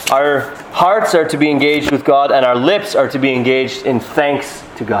 Our hearts are to be engaged with God, and our lips are to be engaged in thanks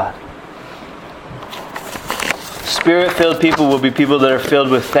to God. Spirit-filled people will be people that are filled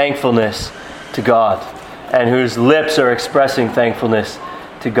with thankfulness to God, and whose lips are expressing thankfulness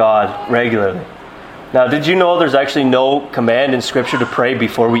to God regularly. Now, did you know there's actually no command in Scripture to pray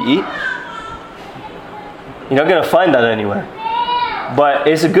before we eat? You're not going to find that anywhere. But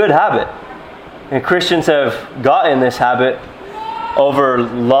it's a good habit. And Christians have gotten this habit over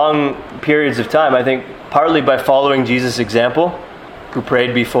long periods of time. I think partly by following Jesus' example, who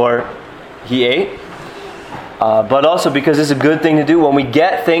prayed before He ate. But also because it's a good thing to do when we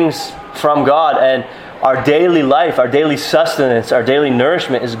get things from God, and our daily life, our daily sustenance, our daily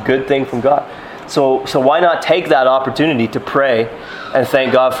nourishment is a good thing from God. So why not take that opportunity to pray and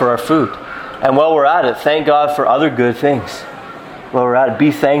thank God for our food? And while we're at it, thank God for other good things. While we're at it,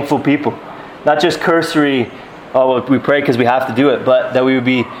 be thankful people. Not just cursory, we pray because we have to do it, but that we would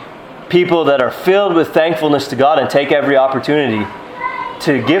be people that are filled with thankfulness to God and take every opportunity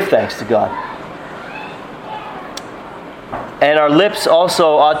to give thanks to God. And our lips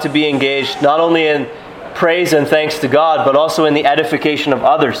also ought to be engaged not only in praise and thanks to God, but also in the edification of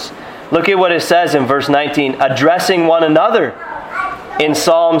others. Look at what it says in verse 19, addressing one another in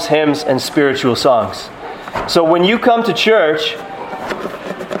psalms, hymns, and spiritual songs. So when you come to church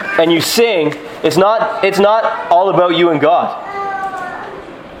and you sing, it's not all about you and God.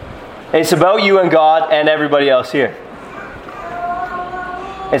 It's about you and God and everybody else here.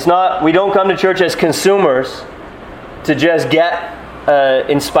 We don't come to church as consumers to just get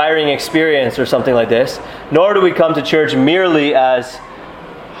inspiring experience or something like this, nor do we come to church merely as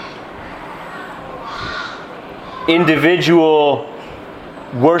individual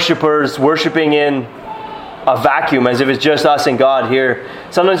worshipers worshiping in a vacuum, as if it's just us and God here.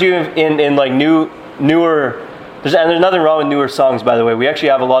 Sometimes you in like newer. There's nothing wrong with newer songs, by the way. We actually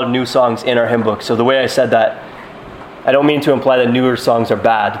have a lot of new songs in our hymn book. So the way I said that, I don't mean to imply that newer songs are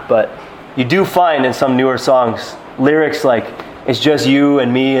bad, but you do find in some newer songs lyrics like, it's just you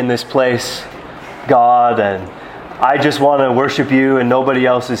and me in this place, God, and I just want to worship you and nobody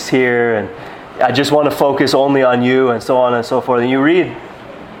else is here, and I just want to focus only on you, and so on and so forth. And you read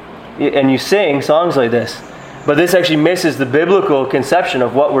and you sing songs like this. But this actually misses the biblical conception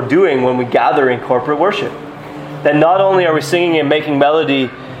of what we're doing when we gather in corporate worship. That not only are we singing and making melody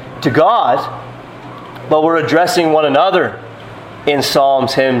to God, but we're addressing one another in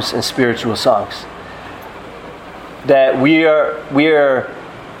psalms, hymns, and spiritual songs. That we are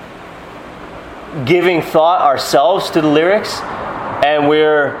giving thought ourselves to the lyrics, and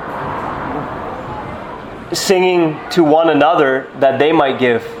we're singing to one another that they might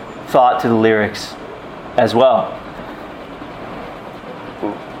give thought to the lyrics as well.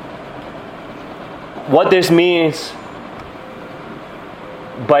 What this means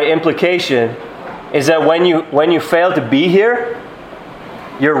by implication is that when you fail to be here,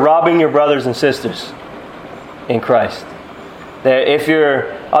 you're robbing your brothers and sisters in Christ. That if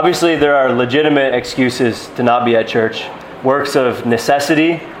obviously there are legitimate excuses to not be at church. Works of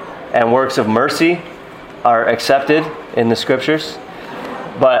necessity and works of mercy are accepted in the Scriptures.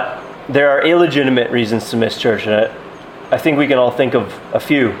 But there are illegitimate reasons to miss church, and I think we can all think of a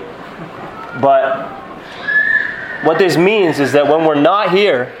few. But what this means is that when we're not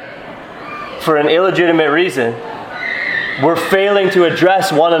here for an illegitimate reason, we're failing to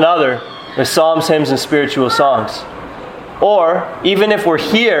address one another with psalms, hymns, and spiritual songs. Or, even if we're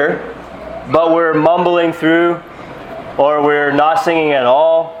here, but we're mumbling through, or we're not singing at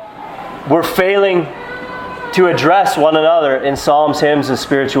all, we're failing to address one another in psalms, hymns, and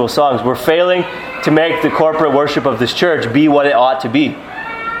spiritual songs. We're failing to make the corporate worship of this church be what it ought to be,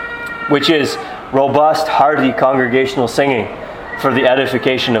 which is robust, hearty congregational singing for the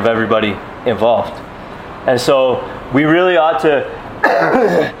edification of everybody involved. And so we really ought to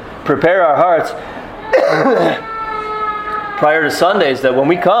prepare our hearts prior to Sundays, that when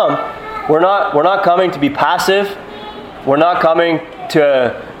we come, we're not coming to be passive. We're not coming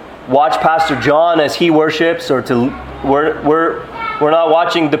to watch Pastor John as he worships, or we're not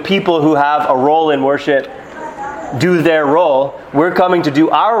watching the people who have a role in worship do their role. We're coming to do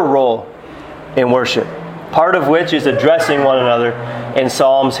our role in worship, part of which is addressing one another in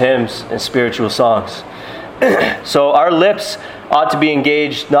psalms, hymns, and spiritual songs. So our lips ought to be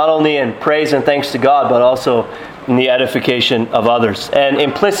engaged not only in praise and thanks to God, but also in the edification of others. And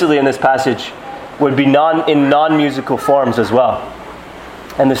implicitly in this passage would be in non-musical forms as well.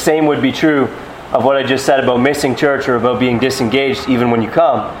 And the same would be true of what I just said about missing church, or about being disengaged even when you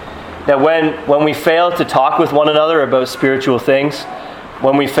come. That when we fail to talk with one another about spiritual things,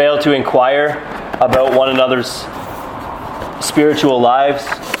 when we fail to inquire about one another's spiritual lives,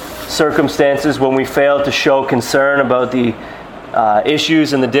 circumstances, when we fail to show concern about the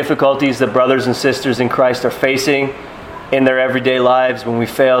issues and the difficulties that brothers and sisters in Christ are facing in their everyday lives, when we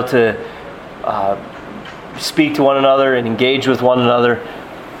fail to speak to one another and engage with one another,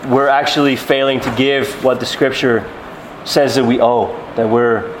 we're actually failing to give what the Scripture says that we owe, that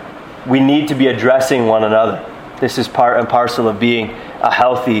we need to be addressing one another. This is part and parcel of being a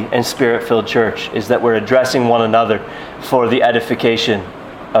healthy and Spirit-filled church, is that we're addressing one another for the edification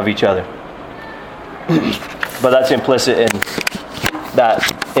of each other. But that's implicit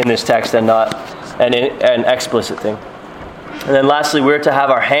in this text, and not an explicit thing. And then lastly, we're to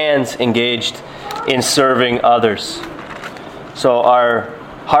have our hands engaged in serving others. So our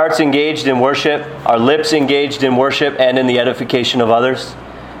hearts engaged in worship, our lips engaged in worship and in the edification of others,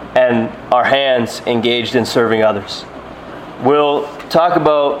 and our hands engaged in serving others. We'll talk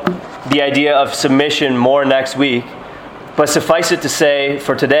about the idea of submission more next week, but suffice it to say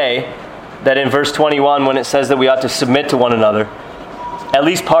for today that in verse 21, when it says that we ought to submit to one another, at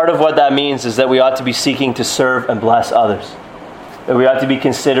least part of what that means is that we ought to be seeking to serve and bless others. That we ought to be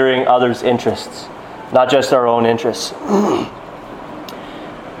considering others' interests, not just our own interests.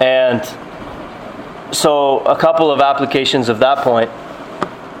 And so a couple of applications of that point.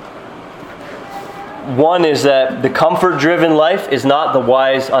 One is that the comfort-driven life is not the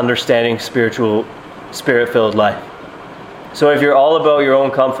wise, understanding, Spirit-filled life. So if you're all about your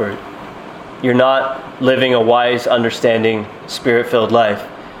own comfort, you're not living a wise, understanding, Spirit-filled life,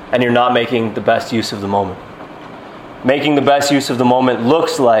 and you're not making the best use of the moment. Making the best use of the moment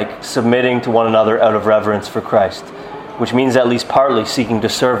looks like submitting to one another out of reverence for Christ, which means at least partly seeking to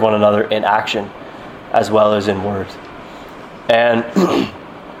serve one another in action as well as in word. And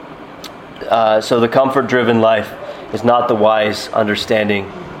so the comfort-driven life is not the wise,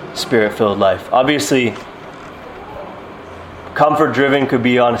 understanding, Spirit-filled life. Obviously, comfort-driven could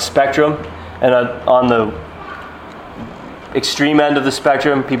be on a spectrum, and on the extreme end of the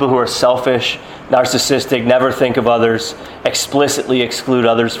spectrum, people who are selfish, narcissistic, never think of others, explicitly exclude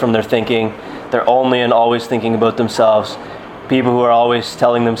others from their thinking. They're only and always thinking about themselves. People who are always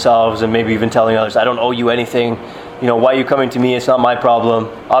telling themselves, and maybe even telling others, I don't owe you anything. Why are you coming to me? It's not my problem.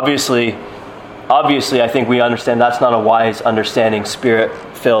 Obviously, I think we understand that's not a wise, understanding,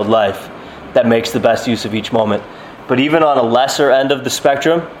 Spirit-filled life that makes the best use of each moment. But even on a lesser end of the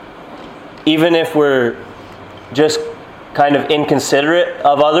spectrum, even if we're just kind of inconsiderate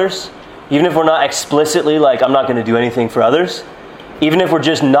of others, even if we're not explicitly like, I'm not going to do anything for others, even if we're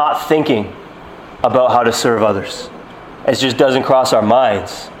just not thinking about how to serve others, it just doesn't cross our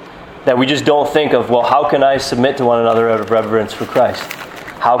minds, that we just don't think of, well, how can I submit to one another out of reverence for Christ?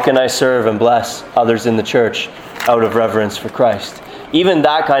 How can I serve and bless others in the church out of reverence for Christ? Even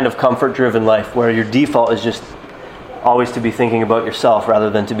that kind of comfort-driven life, where your default is just always to be thinking about yourself rather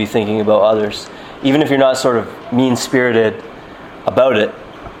than to be thinking about others, even if you're not sort of mean-spirited about it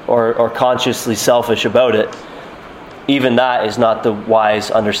or consciously selfish about it, even that is not the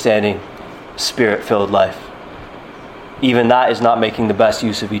wise, understanding, Spirit-filled life. Even that is not making the best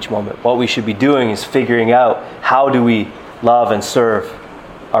use of each moment. What we should be doing is figuring out, how do we love and serve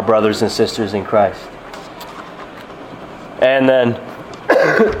our brothers and sisters in Christ. And then,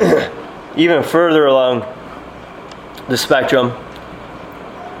 even further along the spectrum,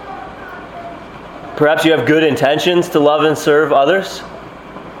 perhaps you have good intentions to love and serve others,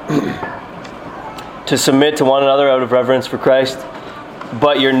 to submit to one another out of reverence for Christ,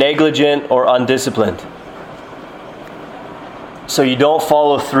 but you're negligent or undisciplined. So you don't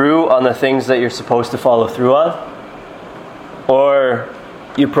follow through on the things that you're supposed to follow through on, or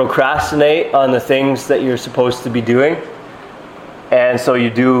you procrastinate on the things that you're supposed to be doing, and so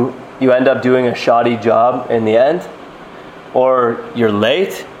you end up doing a shoddy job in the end, or you're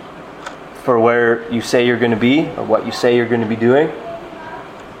late for where you say you're going to be or what you say you're going to be doing.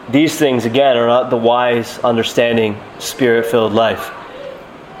 These things, again, are not the wise, understanding, Spirit-filled life.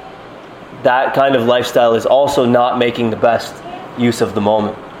 That kind of lifestyle is also not making the best use of the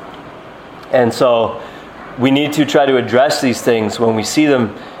moment. And so we need to try to address these things when we see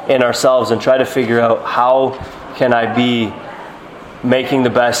them in ourselves and try to figure out, how can I be making the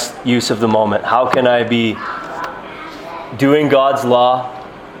best use of the moment? How can I be doing God's law,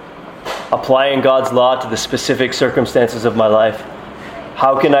 applying God's law to the specific circumstances of my life?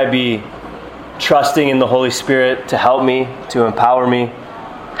 How can I be trusting in the Holy Spirit to help me, to empower me?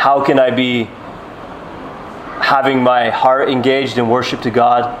 How can I be having my heart engaged in worship to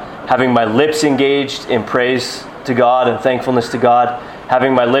God, having my lips engaged in praise to God and thankfulness to God,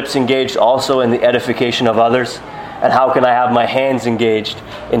 having my lips engaged also in the edification of others? And how can I have my hands engaged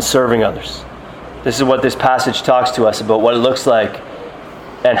in serving others? This is what this passage talks to us about, what it looks like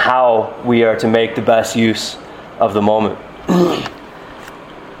and how we are to make the best use of the moment.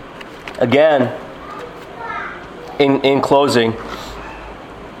 Again, in closing,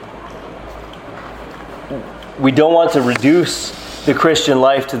 we don't want to reduce the Christian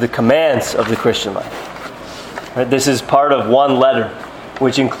life to the commands of the Christian life. Right? This is part of one letter,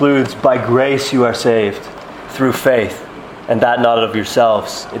 which includes, by grace you are saved, through faith, and that not of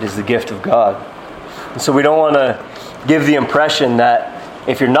yourselves. It is the gift of God. And so we don't want to give the impression that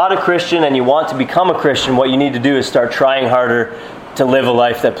if you're not a Christian and you want to become a Christian, what you need to do is start trying harder to live a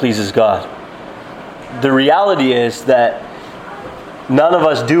life that pleases God. The reality is that none of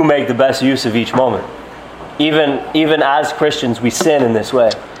us do make the best use of each moment. Even as Christians, we sin in this way.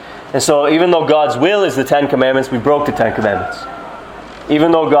 And so even though God's will is the 10 Commandments, we broke the 10 Commandments.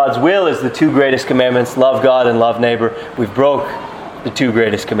 Even though God's will is the 2 greatest commandments, love God and love neighbor, we've broke the 2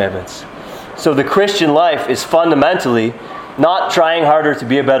 greatest commandments. So the Christian life is fundamentally not trying harder to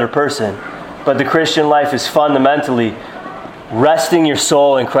be a better person, but the Christian life is fundamentally resting your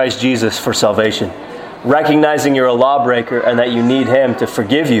soul in Christ Jesus for salvation, recognizing you're a lawbreaker and that you need Him to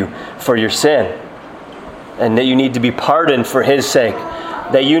forgive you for your sin, and that you need to be pardoned for His sake,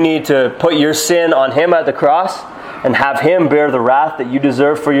 that you need to put your sin on Him at the cross and have Him bear the wrath that you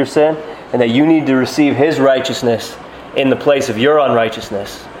deserve for your sin, and that you need to receive His righteousness in the place of your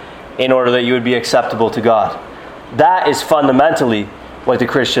unrighteousness in order that you would be acceptable to God. That is fundamentally what the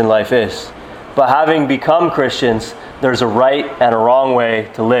Christian life is. But having become Christians, there's a right and a wrong way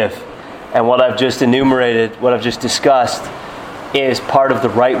to live. And what I've just enumerated, what I've just discussed, is part of the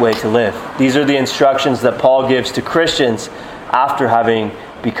right way to live. These are the instructions that Paul gives to Christians after having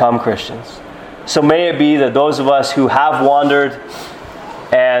become Christians. So may it be that those of us who have wandered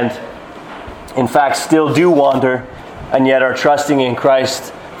and in fact still do wander and yet are trusting in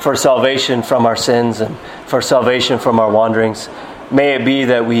Christ for salvation from our sins and for salvation from our wanderings, may it be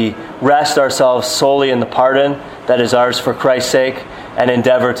that we rest ourselves solely in the pardon that is ours for Christ's sake and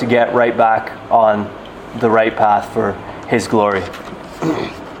endeavor to get right back on the right path for His glory.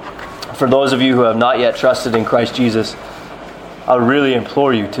 For those of you who have not yet trusted in Christ Jesus, I would really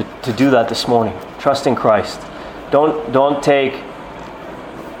implore you to do that this morning. Trust in Christ. Don't take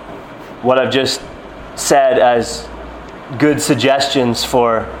what I've just said as good suggestions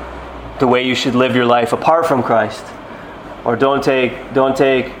for the way you should live your life apart from Christ. Or don't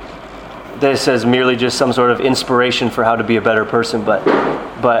take this as merely just some sort of inspiration for how to be a better person, but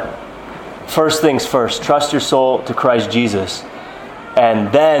first things first, trust your soul to Christ Jesus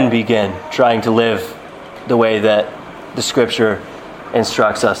and then begin trying to live the way that the Scripture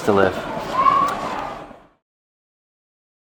instructs us to live.